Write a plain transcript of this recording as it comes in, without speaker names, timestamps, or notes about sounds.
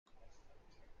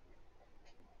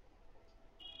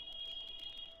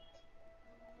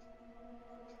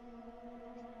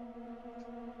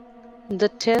The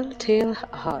Telltale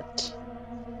Heart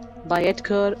by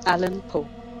Edgar Allan Poe.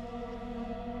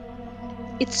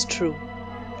 It's true.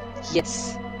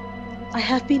 Yes, I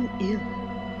have been ill,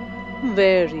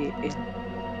 very ill.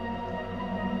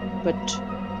 But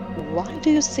why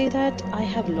do you say that I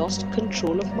have lost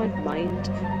control of my mind?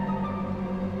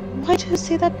 Why do you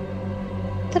say that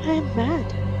I am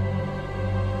mad?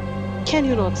 Can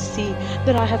you not see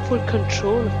that I have full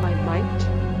control of my mind?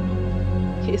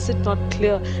 Is it not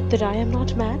clear that I am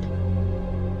not mad?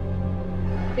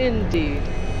 Indeed,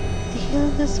 the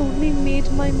illness only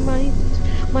made my mind,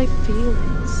 my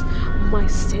feelings, my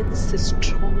senses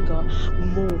stronger,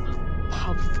 more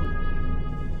powerful.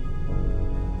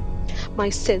 My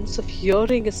sense of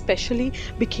hearing especially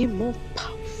became more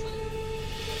powerful.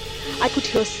 I could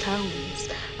hear sounds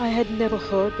I had never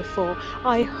heard before.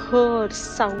 I heard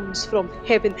sounds from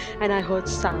heaven and I heard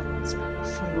sounds from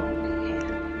hell.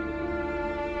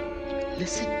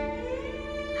 Listen,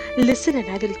 listen, and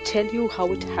I will tell you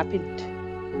how it happened.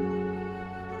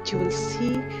 You will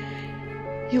see,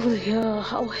 you will hear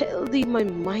how healthy my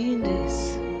mind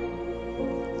is.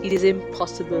 It is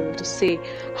impossible to say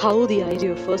how the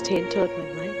idea first entered my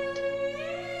mind.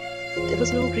 There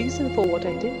was no reason for what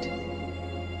I did.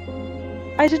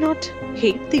 I did not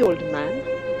hate the old man.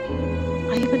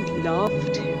 I even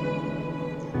loved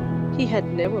him. He had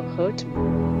never hurt me.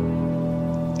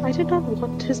 I did not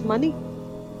want his money.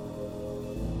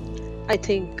 I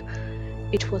think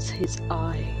it was his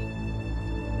eye.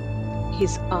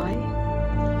 His eye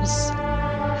was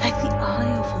like the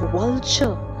eye of a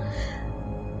vulture,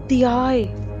 the eye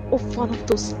of one of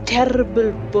those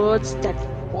terrible birds that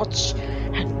watch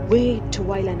and wait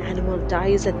while an animal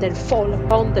dies and then fall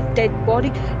upon the dead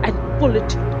body and pull it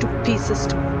to pieces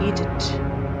to eat it.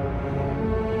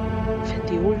 When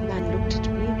the old man looked at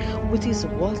me with his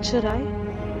vulture eye,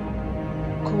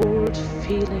 cold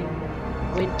feeling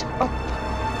went up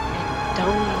and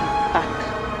down my back.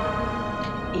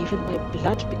 Even my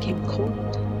blood became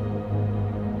cold.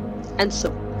 And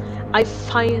so I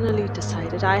finally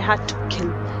decided I had to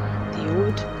kill the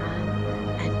old man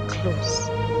and close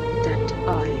that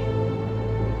eye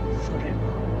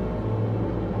forever.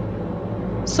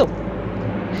 So,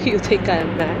 you think I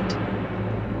am mad?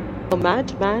 A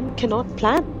mad man cannot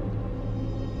plan.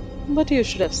 But you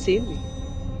should have seen me.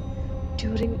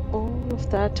 During all of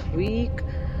that week,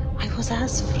 I was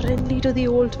as friendly to the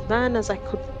old man as I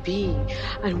could be,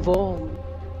 and warm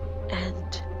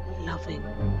and loving.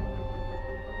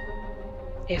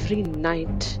 Every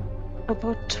night,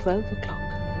 about 12 o'clock,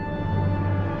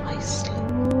 I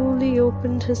slowly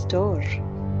opened his door.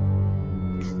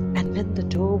 And when the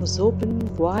door was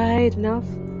opened wide enough,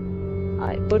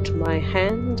 I put my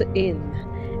hand in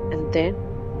and then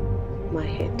my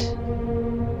head.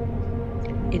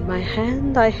 In my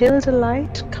hand, I held a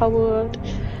light covered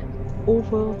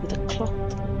over with a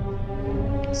cloth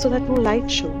so that no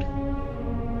light showed.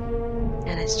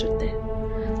 And I stood there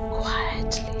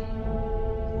quietly.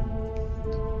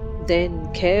 Then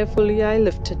carefully I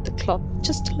lifted the cloth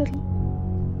just a little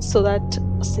so that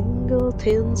a single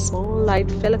thin small light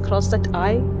fell across that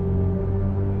eye.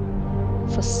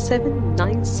 For 7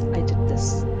 nights I did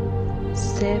this.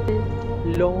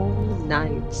 7 long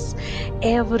nights.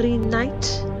 Every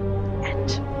night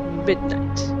at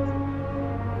midnight.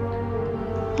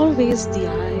 Always the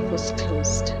eye was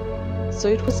closed, so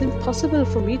it was impossible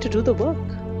for me to do the work.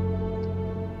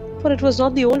 For it was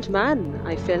not the old man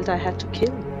I felt I had to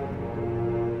kill.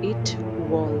 It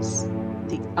was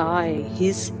the eye,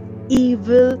 his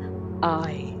evil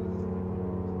eye.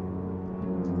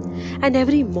 And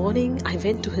every morning I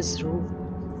went to his room,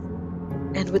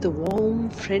 and with a warm,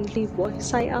 friendly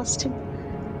voice I asked him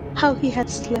how he had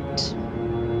slept.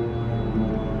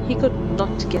 He could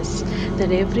not guess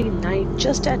that every night,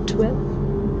 just at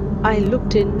 12, I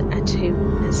looked in at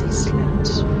him as he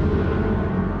slept.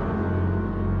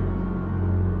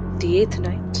 The 8th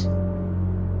night,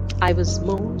 I was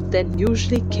more than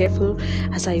usually careful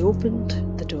as I opened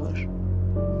the door.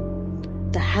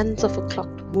 The hands of a clock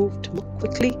moved more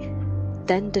quickly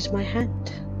than did my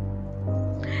hand.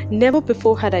 Never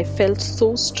before had I felt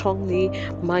so strongly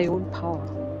my own power.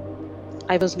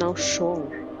 I was now sure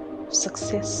of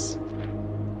success.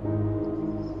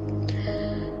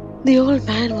 The old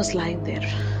man was lying there,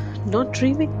 not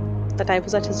dreaming that I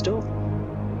was at his door.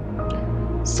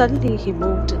 Suddenly he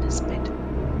moved in his bed.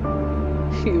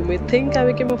 You may think I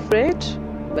became afraid,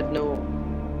 but no.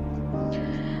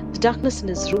 The darkness in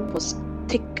his room was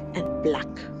thick and black.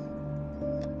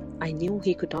 I knew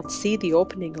he could not see the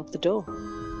opening of the door.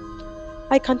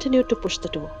 I continued to push the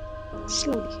door,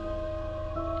 slowly,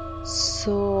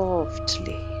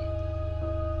 softly.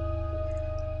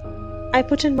 I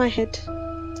put in my head,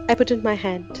 I put in my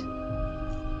hand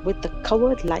with the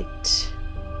covered light.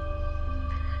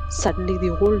 Suddenly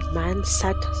the old man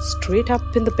sat straight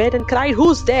up in the bed and cried,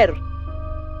 "Who's there?"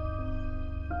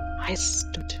 I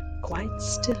stood quite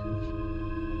still.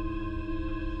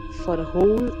 For a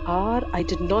whole hour I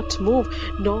did not move,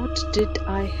 nor did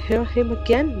I hear him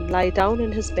again lie down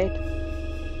in his bed.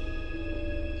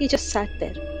 He just sat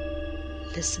there,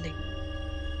 listening.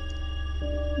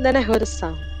 Then I heard a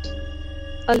sound,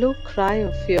 a low cry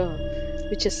of fear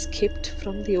which escaped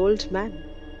from the old man.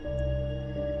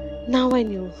 Now I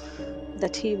knew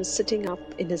that he was sitting up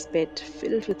in his bed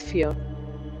filled with fear.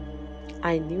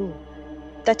 I knew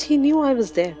that he knew I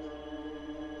was there.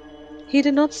 He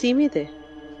did not see me there.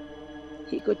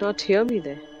 He could not hear me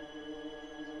there.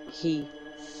 He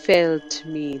felt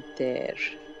me there.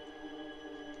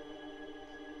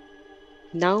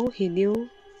 Now he knew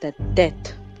that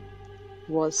death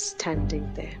was standing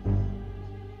there.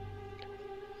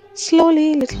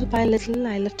 Slowly, little by little,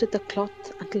 I lifted the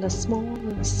cloth until a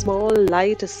small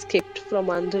light escaped from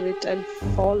under it and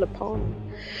fall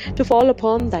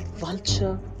upon that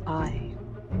vulture eye.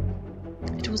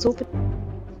 It was open,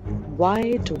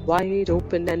 wide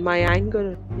open, and my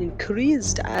anger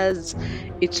increased as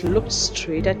it looked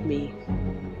straight at me.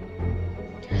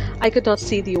 I could not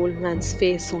see the old man's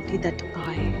face, only that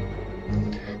eye,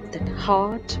 that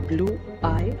hard blue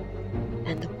eye,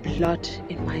 and the blood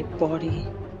in my body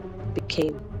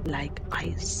became like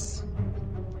ice.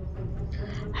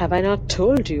 Have I not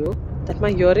told you that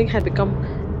my hearing had become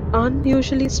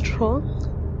unusually strong?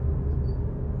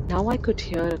 Now I could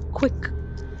hear a quick,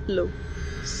 low,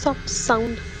 soft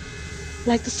sound,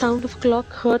 like the sound of a clock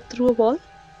heard through a wall.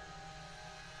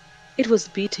 It was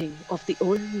beating of the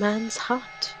old man's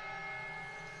heart.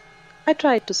 I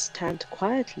tried to stand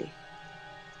quietly,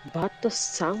 but the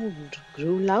sound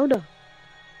grew louder.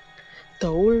 The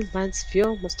old man's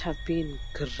fear must have been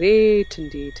great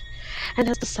indeed. And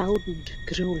as the sound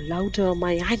grew louder,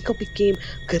 my anger became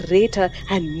greater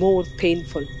and more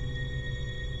painful.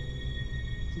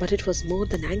 But it was more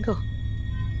than anger.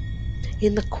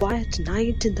 In the quiet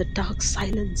night, in the dark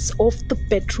silence of the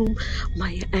bedroom,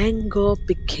 my anger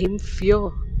became fear.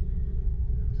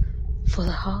 For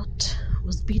the heart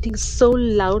was beating so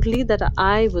loudly that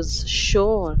I was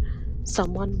sure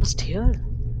someone must hear.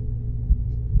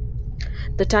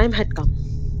 The time had come.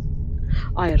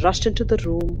 I rushed into the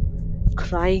room,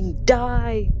 crying,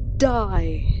 "Die!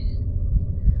 Die!"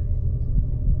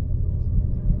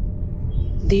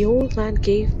 The old man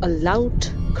gave a loud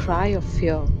cry of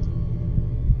fear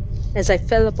as I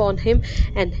fell upon him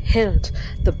and held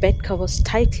the bed covers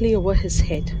tightly over his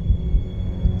head.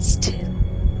 Still,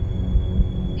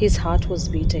 his heart was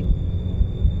beating,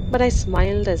 but I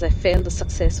smiled as I felt the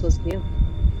success was near.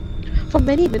 For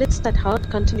many minutes that heart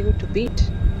continued to beat,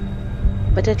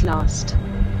 but at last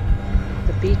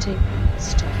the beating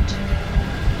stopped.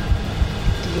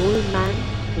 The old man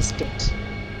was dead.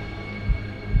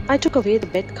 I took away the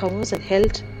bed covers and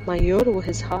held my ear over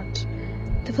his heart.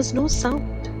 There was no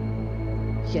sound.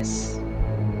 Yes,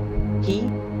 he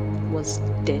was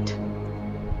dead.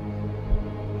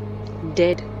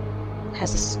 Dead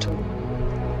as a stone.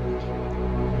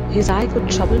 His eye could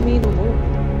trouble me no more.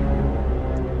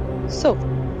 So,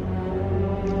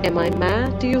 am I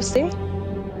mad, do you say?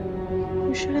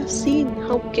 You should have seen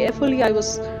how carefully I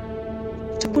was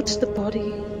to put the body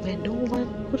where no one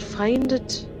could find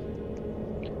it.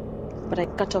 But I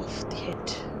cut off the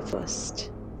head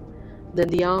first, then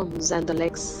the arms and the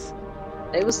legs.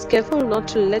 I was careful not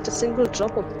to let a single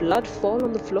drop of blood fall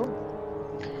on the floor.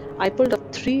 I pulled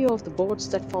up 3 of the boards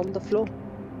that formed the floor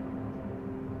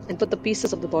and put the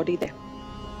pieces of the body there.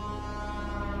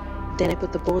 Then I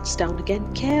put the boards down again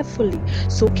carefully,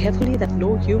 so carefully that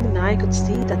no human eye could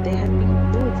see that they had been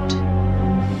moved.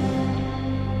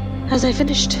 As I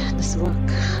finished this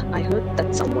work, I heard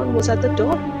that someone was at the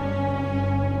door.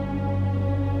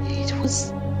 It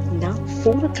was now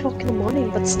 4 o'clock in the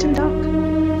morning, but still dark.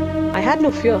 I had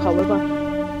no fear, however,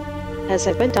 as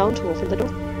I went down to open the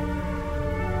door.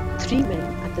 3 men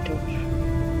at the door.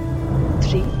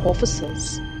 3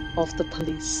 officers of the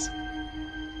police.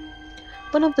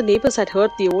 One of the neighbors had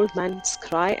heard the old man's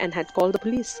cry and had called the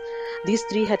police. These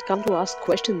 3 had come to ask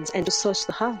questions and to search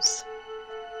the house.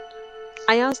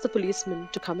 I asked the policeman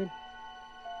to come in.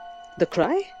 The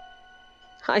cry,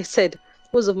 I said,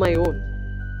 was of my own.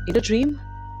 In a dream?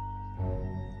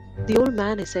 The old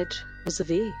man, I said, was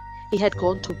away. He had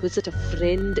gone to visit a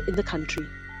friend in the country.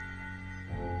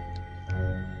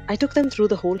 I took them through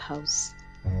the whole house,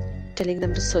 telling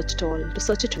them to search it all, to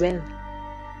search it well.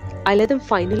 I led them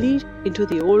finally into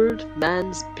the old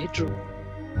man's bedroom.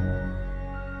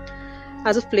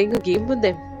 As if playing a game with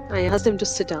them, I asked them to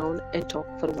sit down and talk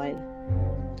for a while.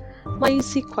 My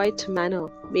easy, quiet manner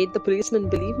made the policemen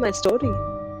believe my story,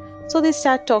 so they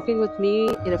sat talking with me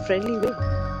in a friendly way.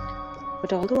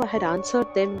 But although I had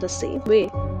answered them the same way,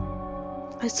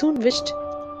 I soon wished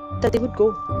that they would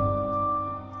go.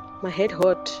 My head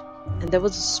hurt, and there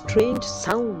was a strange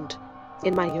sound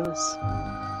in my ears.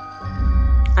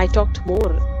 I talked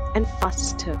more and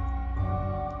faster.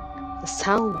 The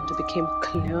sound became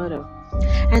clearer,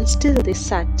 and still they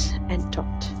sat and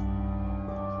talked.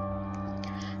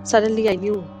 Suddenly, I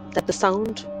knew that the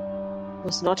sound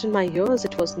was not in my ears,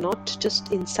 it was not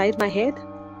just inside my head.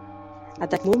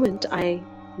 At that moment, I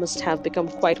must have become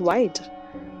quite wide.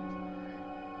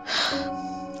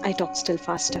 I talked still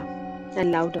faster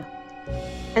and louder,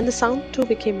 and the sound too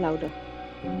became louder.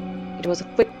 It was a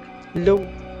quick, low,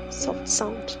 soft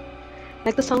sound,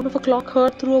 like the sound of a clock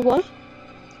heard through a wall,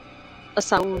 a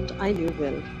sound I knew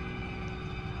well.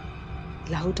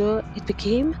 Louder it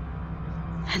became,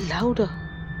 and louder.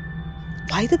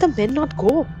 Why did the men not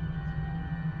go?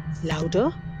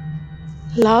 Louder,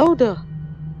 louder.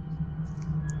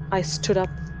 I stood up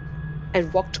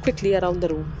and walked quickly around the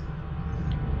room.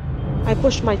 I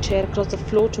pushed my chair across the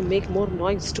floor to make more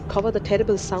noise to cover the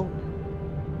terrible sound.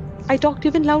 I talked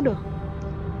even louder,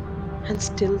 and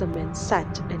still the men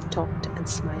sat and talked and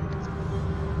smiled.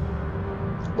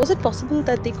 Was it possible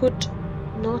that they could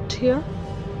not hear?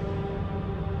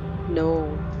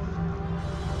 No,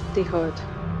 they heard.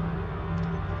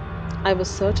 I was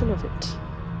certain of it.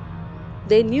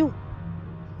 They knew.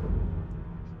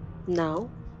 Now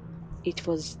it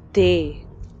was they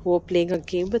who were playing a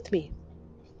game with me.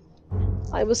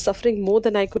 I was suffering more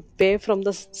than I could bear from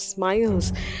the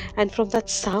smiles and from that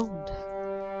sound.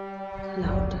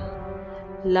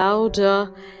 Louder,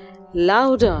 louder,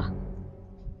 louder.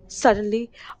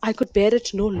 Suddenly, I could bear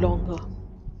it no longer.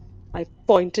 I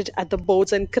pointed at the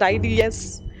boards and cried,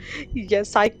 "Yes,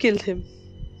 yes, I killed him.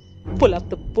 Pull up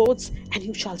the boards and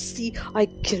you shall see I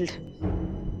killed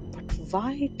him." But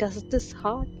why does this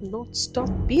heart not stop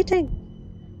beating?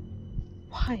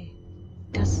 Why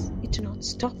does it not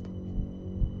stop?